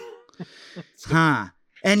 baby.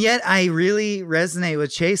 And yet I really resonate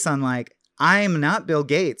with Chase on, like, I'm not Bill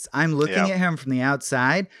Gates. I'm looking at him from the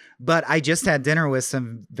outside, but I just had dinner with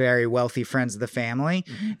some very wealthy friends of the family,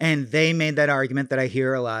 and they made that argument that I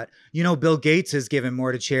hear a lot. Bill Gates has given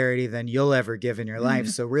more to charity than you'll ever give in your life.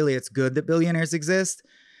 So really, it's good that billionaires exist.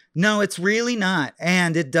 No, it's really not.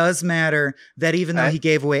 And it does matter that even though he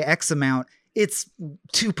gave away X amount, it's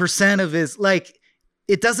 2% of his, like,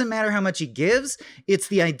 it doesn't matter how much he gives. It's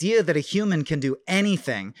the idea that a human can do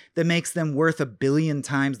anything that makes them worth 1 billion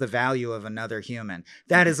times the value of another human.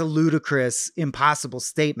 That is a ludicrous, impossible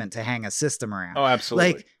statement to hang a system around. Oh,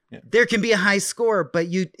 absolutely. Like, there can be a high score, but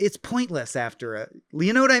it's pointless after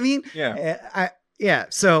you know what I mean? Yeah.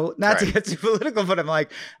 So not to get too political, but I'm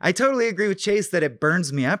like, I totally agree with Chase that it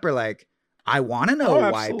burns me up, or like, I want to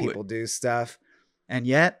know why people do stuff. And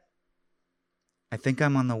yet, I think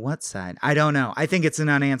I'm on the what side? I don't know. I think it's an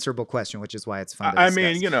unanswerable question, which is why it's fun to discuss. I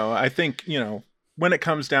mean, I think, when it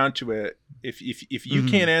comes down to it, if you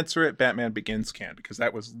can't answer it, Batman Begins can, because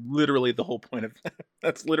that was literally the whole point of that.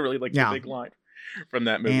 That's literally like the big line from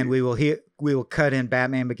that movie. And we will cut in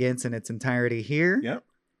Batman Begins in its entirety here. Yep.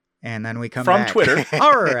 And then we come from back. Twitter.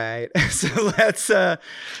 All right. So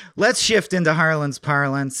let's shift into Harlan's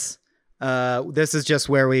parlance. This is just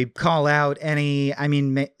where we call out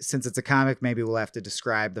since it's a comic, maybe we'll have to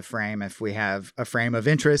describe the frame if we have a frame of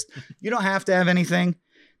interest. You don't have to have anything.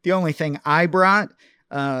 The only thing I brought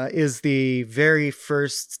is the very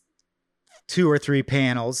first 2 or 3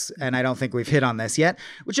 panels, and I don't think we've hit on this yet,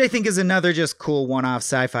 which I think is another just cool one-off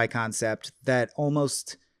sci-fi concept that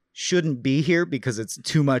almost shouldn't be here because it's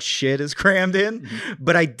too much shit is crammed in.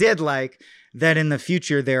 But I did like that in the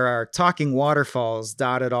future there are talking waterfalls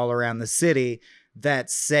dotted all around the city that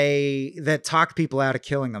talk people out of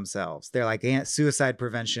killing themselves. They're like suicide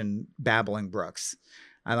prevention babbling brooks.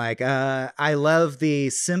 I love the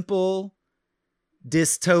simple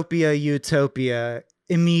dystopia, utopia,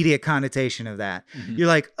 immediate connotation of that. You're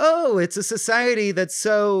like, oh, it's a society that's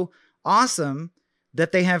so awesome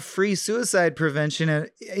that they have free suicide prevention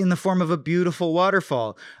in the form of a beautiful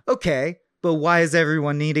waterfall. Okay. But why is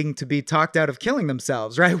everyone needing to be talked out of killing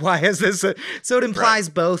themselves, right? Why is this? So it implies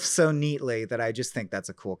both so neatly that I just think that's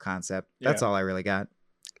a cool concept. That's all I really got.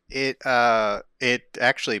 It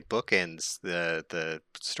actually bookends the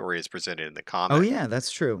story as presented in the comic. Oh yeah, that's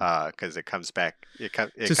true. Because it comes back. It to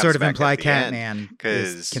comes sort of imply Catman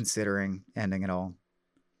is considering ending it all.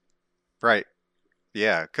 Right.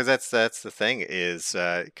 Yeah, because that's the thing is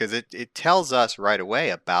because it tells us right away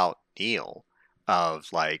about Neil.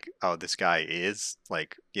 Of like, oh, this guy is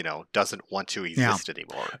like, doesn't want to exist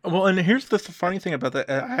anymore. Well, and here's the funny thing about that.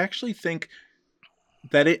 I actually think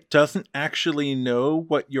that it doesn't actually know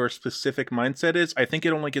what your specific mindset is. I think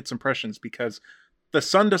it only gets impressions because the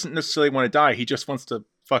son doesn't necessarily want to die. He just wants to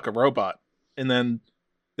fuck a robot. And then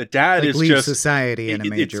the dad like is leave just society in a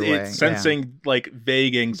major way. It's sensing like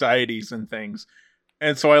vague anxieties and things.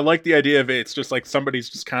 And so I like the idea of it. It's just like somebody's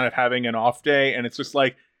just kind of having an off day, and it's just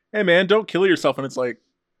like, hey man, don't kill yourself. And it's like,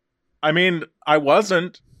 I mean, I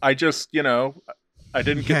wasn't. I just, I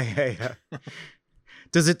didn't get. Yeah.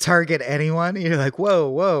 Does it target anyone? You're like,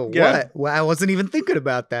 whoa, Yeah. what? Well, I wasn't even thinking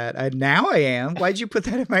about that. Now I am. Why'd you put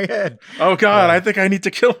that in my head? Oh God, I think I need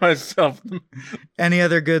to kill myself. Any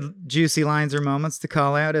other good juicy lines or moments to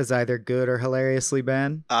call out as either good or hilariously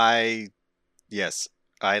bad? Yes,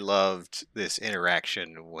 I loved this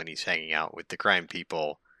interaction when he's hanging out with the crime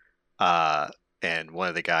people. And one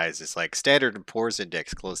of the guys is like, Standard & Poor's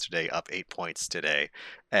index closed today, up 8 points today.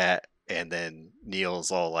 And then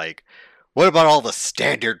Neil's all like, what about all the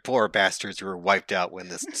Standard Poor bastards who were wiped out when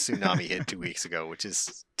this tsunami hit 2 weeks ago? Which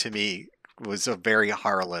is, to me, was a very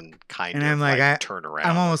Harlan kind And of I'm like, turnaround.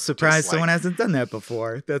 I'm almost surprised Just someone hasn't done that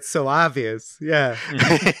before. That's so obvious. Yeah.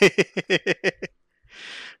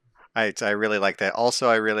 I really like that. Also,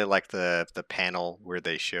 I really like the panel where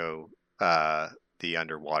they show the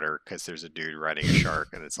underwater, because there's a dude riding a shark,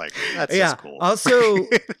 and it's like, that's just cool. Also,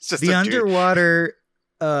 It's just the a dude. underwater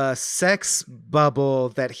sex bubble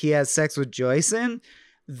that he has sex with Joyce in,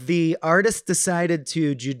 the artist decided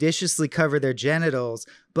to judiciously cover their genitals,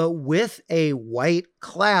 but with a white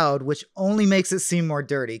cloud, which only makes it seem more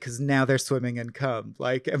dirty because now they're swimming in cum.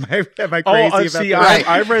 Like, am I crazy about see, that?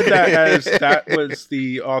 I read that as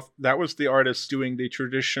that was the artist doing the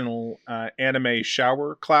traditional anime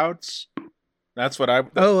shower clouds. That's what I.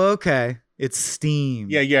 Oh, okay. It's steam.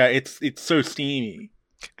 Yeah. It's so steamy.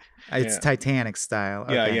 It's Titanic style.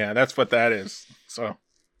 Okay. Yeah. That's what that is. So,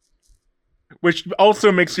 which also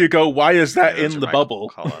makes you go, why is that Those in are the my bubble?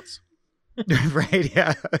 call-outs. Right.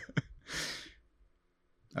 Yeah.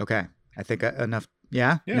 Okay. I think enough.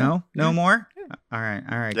 Yeah. No more. Yeah. All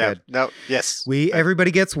right. Yeah. Good. No. Yes.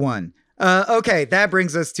 Everybody gets one. Okay. That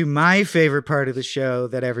brings us to my favorite part of the show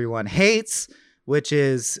that everyone hates, which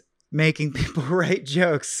is making people write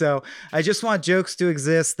jokes. So I just want jokes to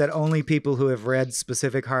exist that only people who have read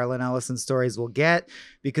specific Harlan Ellison stories will get,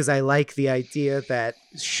 because I like the idea that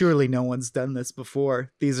surely no one's done this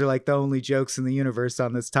before. These are like the only jokes in the universe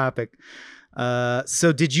on this topic.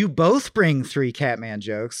 So did you both bring 3 Catman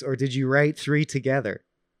jokes, or did you write 3 together?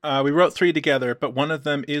 We wrote 3 together, but one of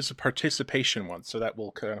them is a participation one, so that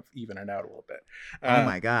will kind of even it out a little bit. Oh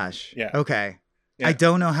my gosh. Yeah. Okay. Yeah. I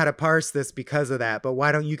don't know how to parse this because of that, but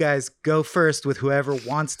why don't you guys go first with whoever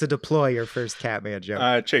wants to deploy your first Catman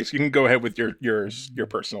joke? Chase, you can go ahead with your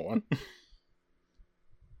personal one.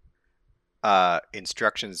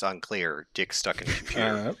 Instructions unclear. Dick stuck in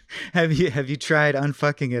computer. Have you tried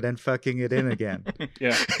unfucking it and fucking it in again?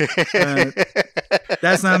 Yeah.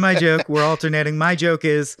 That's not my joke. We're alternating. My joke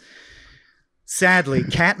is, sadly,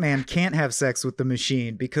 Catman can't have sex with the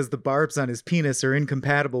machine because the barbs on his penis are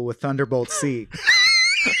incompatible with Thunderbolt C.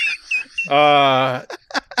 I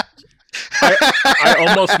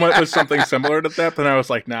almost went with something similar to that, but I was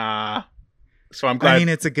like, nah. So I'm glad. I mean,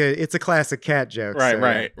 it's a classic cat joke. Right, so,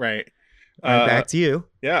 right. Back to you.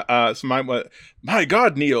 Yeah. So mine was, my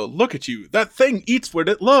God, Neil, look at you. That thing eats what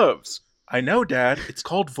it loves. I know, Dad. It's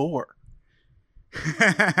called vor.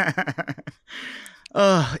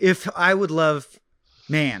 If I would love,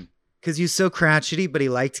 man, because he's so crotchety, but he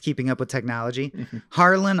liked keeping up with technology. Mm-hmm.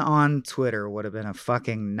 Harlan on Twitter would have been a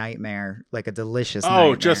fucking nightmare, like a delicious nightmare.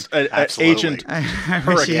 Oh, just an agent. I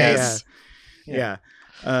wish he- Yes. Yeah.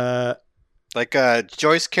 Like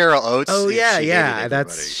Joyce Carol Oates. Oh if yeah, she yeah. hated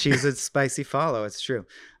That's everybody. she's a spicy follow. It's true.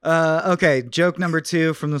 Okay, joke number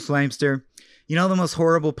 2 from the Slamester. You know the most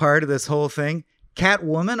horrible part of this whole thing?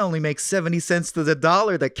 Catwoman only makes 70 cents to the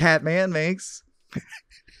dollar that Catman makes.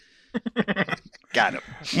 Got him.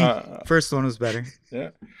 First one was better. Yeah.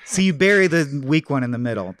 So you bury the weak one in the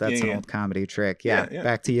middle. That's Yeah, an yeah. old comedy trick. Yeah. Yeah.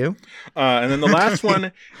 Back to you. And then the last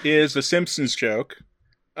one is the Simpsons joke.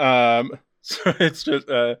 So it's just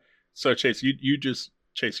so Chase, you do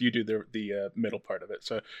the middle part of it.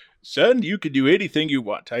 So, son, you can do anything you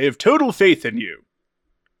want. I have total faith in you.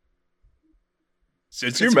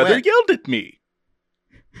 Since your It's mother wet. yelled at me.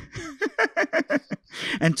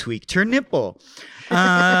 And tweaked her nipple.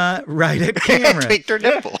 Right at camera. Tweaked her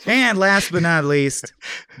nipple. And last but not least,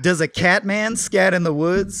 does a Catman scat in the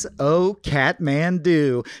woods? Oh, Catman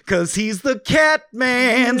do. Because he's the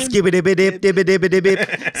Catman. Skibbidi-bidi-dip-dibidi-dip-dip.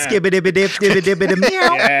 Skibbidi-bidi-dip-dibidi-dip-dip.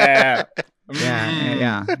 Meow. Yeah.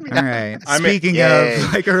 Yeah. All right. I'm- Speaking Yay.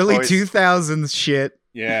 of like early Always- 2000s shit.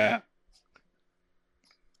 Yeah.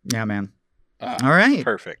 Yeah, man. All right.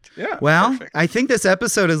 Perfect. Yeah. Well, Perfect. I think this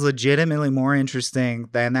episode is legitimately more interesting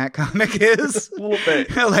than that comic is. A little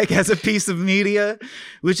bit. Like as a piece of media,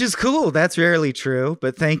 which is cool. That's rarely true.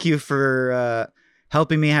 But thank you for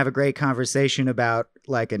helping me have a great conversation about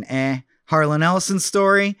like an Harlan Ellison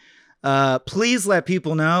story. Please let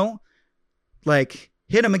people know, like,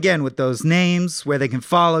 hit them again with those names, where they can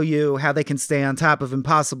follow you, how they can stay on top of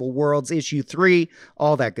Impossible Worlds issue 3,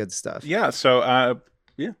 all that good stuff. Yeah. So,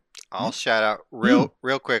 yeah. I'll shout out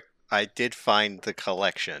real quick. I did find the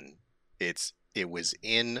collection. It was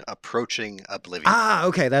in Approaching Oblivion. Ah,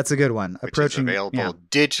 okay, that's a good one. Which Approaching, is available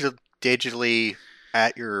digitally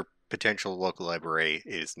at your potential local library.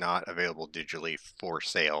 It is not available digitally for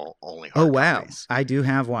sale, only hard Oh, wow. copies. I do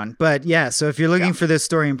have one. But yeah, so if you're looking for this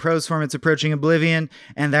story in prose form, it's Approaching Oblivion.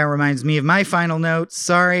 And that reminds me of my final note.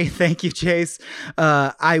 Sorry. Thank you, Chase.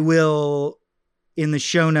 I will, in the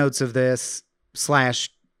show notes of this,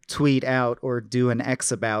 /tweet out or do an X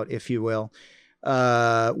about, if you will,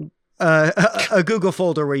 a Google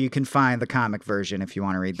folder where you can find the comic version if you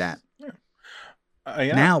want to read that. Yeah.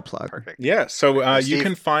 Now plug. Perfect. Yeah, so you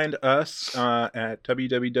can find us at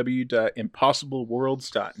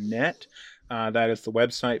www.impossibleworlds.net. That is the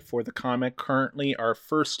website for the comic. Currently, our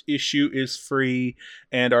first issue is free,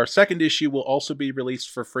 and our second issue will also be released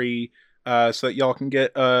for free, so that y'all can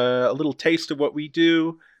get a little taste of what we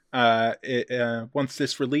do once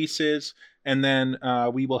this releases. And then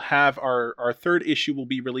we will have our third issue will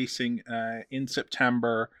be releasing in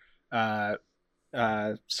September.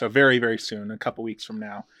 So very, very soon, a couple weeks from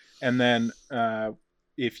now. And then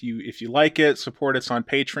if you like it, support us on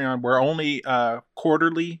Patreon. We're only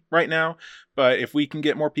quarterly right now, but if we can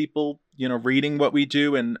get more people, reading what we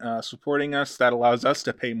do and supporting us, that allows us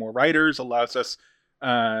to pay more writers, allows us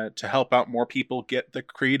to help out more people get the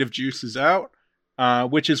creative juices out.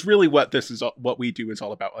 Which is really what what we do is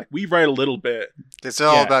all about. Like, we write a little bit. It's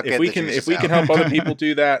all about if we can help other people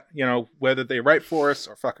do that, whether they write for us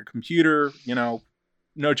or fuck a computer, no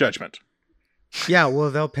judgment. Yeah,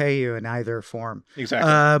 well, they'll pay you in either form.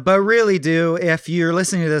 Exactly. But really if you're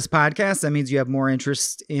listening to this podcast, that means you have more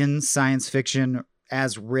interest in science fiction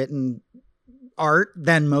as written art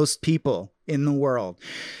than most people in the world.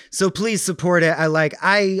 So please support it.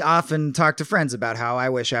 I often talk to friends about how I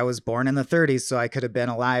wish I was born in the 30s so I could have been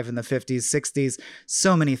alive in the 50s, 60s.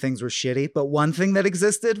 So many things were shitty, but one thing that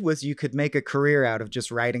existed was you could make a career out of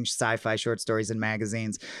just writing sci-fi short stories in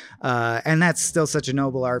magazines. And that's still such a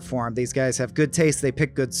noble art form. These guys have good taste. They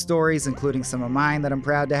pick good stories, including some of mine that I'm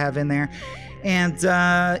proud to have in there. And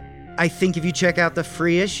I think if you check out the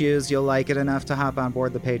free issues, you'll like it enough to hop on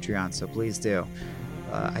board the Patreon. So please do.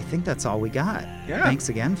 I think that's all we got. Yeah. Thanks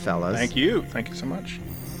again, fellas. Thank you. Thank you so much.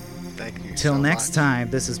 Thank you. Till next time,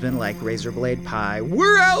 this has been Like Razorblade Pie.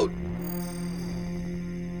 We're out!